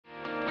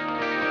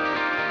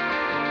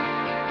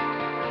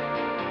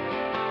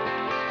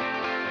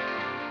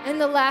And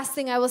the last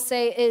thing I will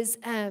say is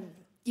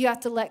you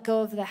have to let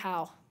go of the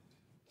how.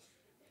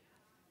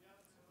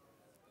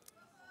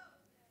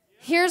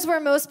 Here's where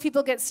most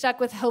people get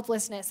stuck with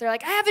hopelessness. They're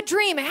like, I have a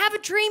dream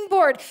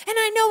board, and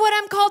I know what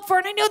I'm called for,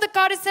 and I know that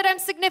God has said I'm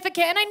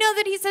significant, and I know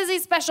that he says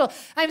he's special.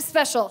 I'm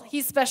special.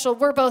 He's special.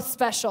 We're both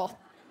special.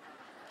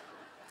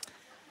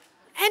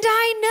 And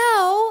I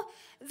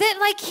know that,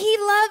 like, he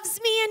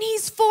loves me, and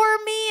he's for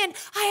me, and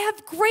I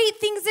have great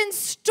things in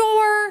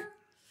store.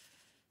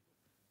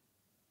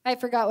 I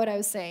forgot what I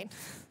was saying.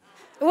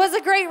 It was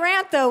a great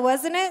rant, though,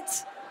 wasn't it?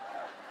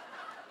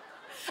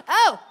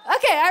 Oh,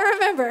 okay, I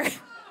remember.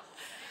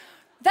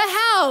 The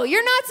how.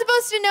 You're not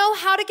supposed to know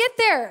how to get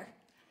there.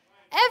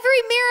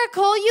 Every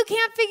miracle, you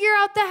can't figure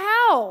out the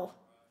how.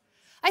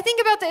 I think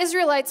about the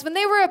Israelites. When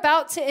they were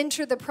about to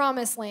enter the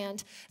promised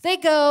land, they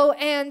go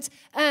and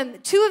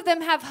two of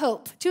them have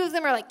hope. Two of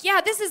them are like,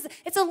 yeah,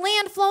 it's a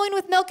land flowing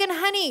with milk and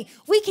honey.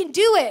 We can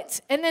do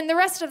it. And then the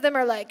rest of them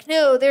are like,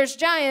 no, there's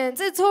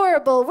giants. It's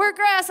horrible. We're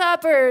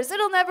grasshoppers.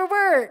 It'll never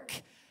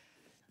work.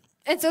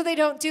 And so they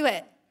don't do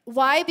it.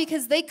 Why?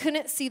 Because they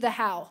couldn't see the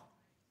how.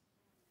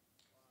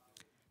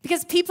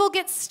 Because people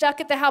get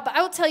stuck at the how. But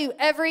I will tell you,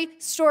 every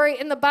story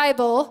in the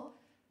Bible,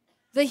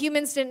 the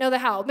humans didn't know the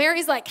how.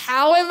 Mary's like,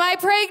 how am I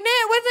pregnant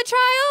with a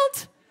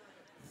child?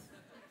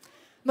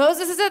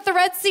 Moses is at the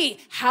Red Sea.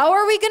 How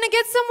are we going to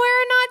get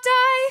somewhere and not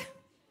die?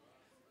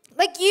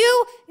 Like,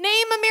 you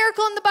name a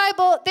miracle in the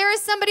Bible, there is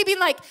somebody being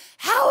like,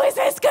 how is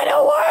this going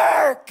to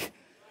work?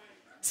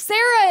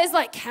 Sarah is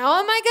like, how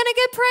am I going to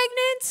get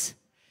pregnant?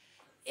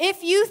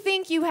 If you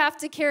think you have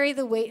to carry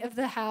the weight of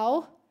the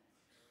how,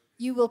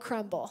 you will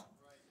crumble.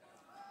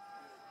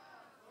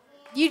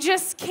 You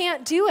just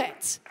can't do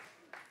it.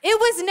 It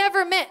was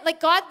never meant. Like,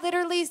 God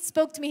literally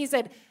spoke to me. He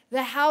said,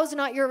 the how's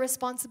not your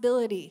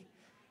responsibility.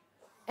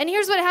 And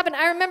here's what happened.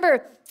 I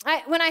remember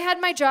when I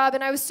had my job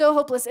and I was so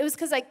hopeless, it was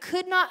because I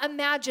could not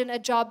imagine a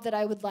job that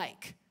I would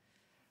like.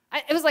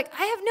 It was like, I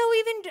don't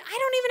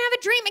even have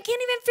a dream. I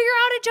can't even figure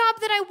out a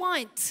job that I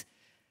want.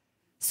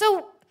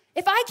 So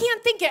if I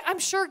can't think it, I'm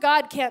sure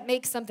God can't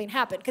make something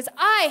happen, because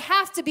I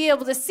have to be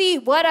able to see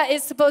what I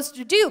is supposed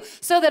to do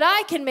so that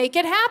I can make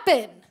it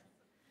happen.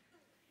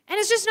 And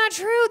it's just not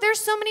true.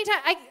 There's so many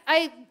times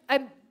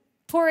I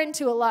pour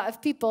into a lot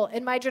of people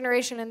in my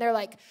generation, and they're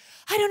like,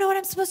 I don't know what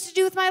I'm supposed to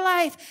do with my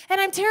life, and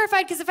I'm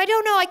terrified because if I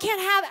don't know, I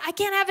can't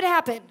have it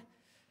happen.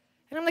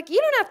 And I'm like, you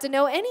don't have to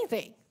know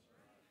anything.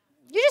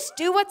 You just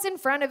do what's in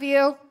front of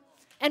you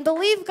and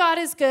believe God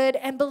is good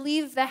and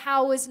believe the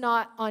how is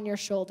not on your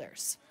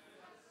shoulders.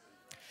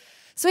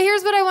 So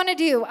here's what I want to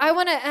do. I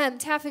want to,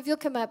 Taff, if you'll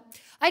come up.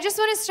 I just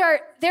want to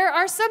start. There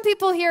are some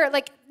people here,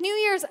 like New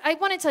Year's, I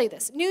want to tell you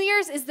this. New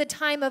Year's is the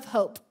time of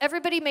hope.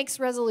 Everybody makes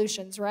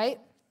resolutions, right?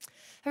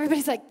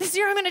 Everybody's like, this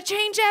year I'm going to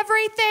change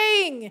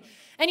everything.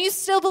 And you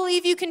still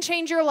believe you can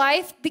change your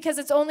life because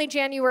it's only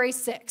January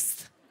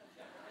 6th.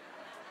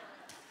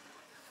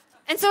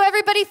 And so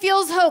everybody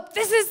feels hope.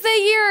 This is the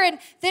year. And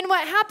then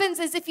what happens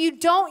is, if you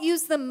don't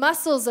use the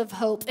muscles of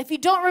hope, if you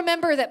don't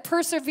remember that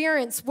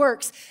perseverance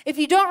works, if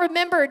you don't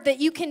remember that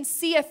you can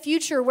see a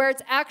future where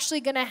it's actually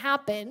going to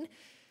happen,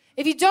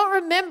 if you don't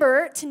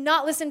remember to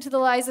not listen to the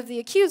lies of the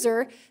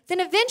accuser, then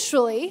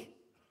eventually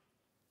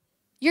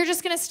you're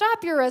just going to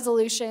stop your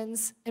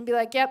resolutions and be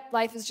like, yep,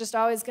 life is just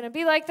always going to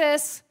be like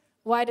this.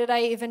 Why did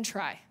I even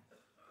try?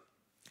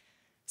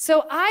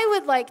 So I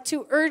would like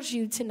to urge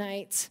you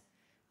tonight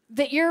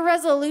that your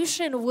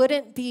resolution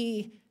wouldn't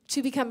be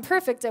to become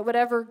perfect at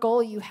whatever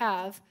goal you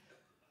have,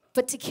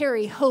 but to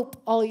carry hope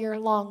all year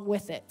long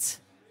with it.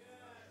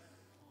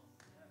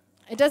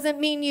 It doesn't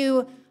mean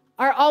you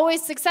are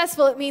always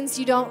successful. It means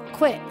you don't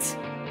quit.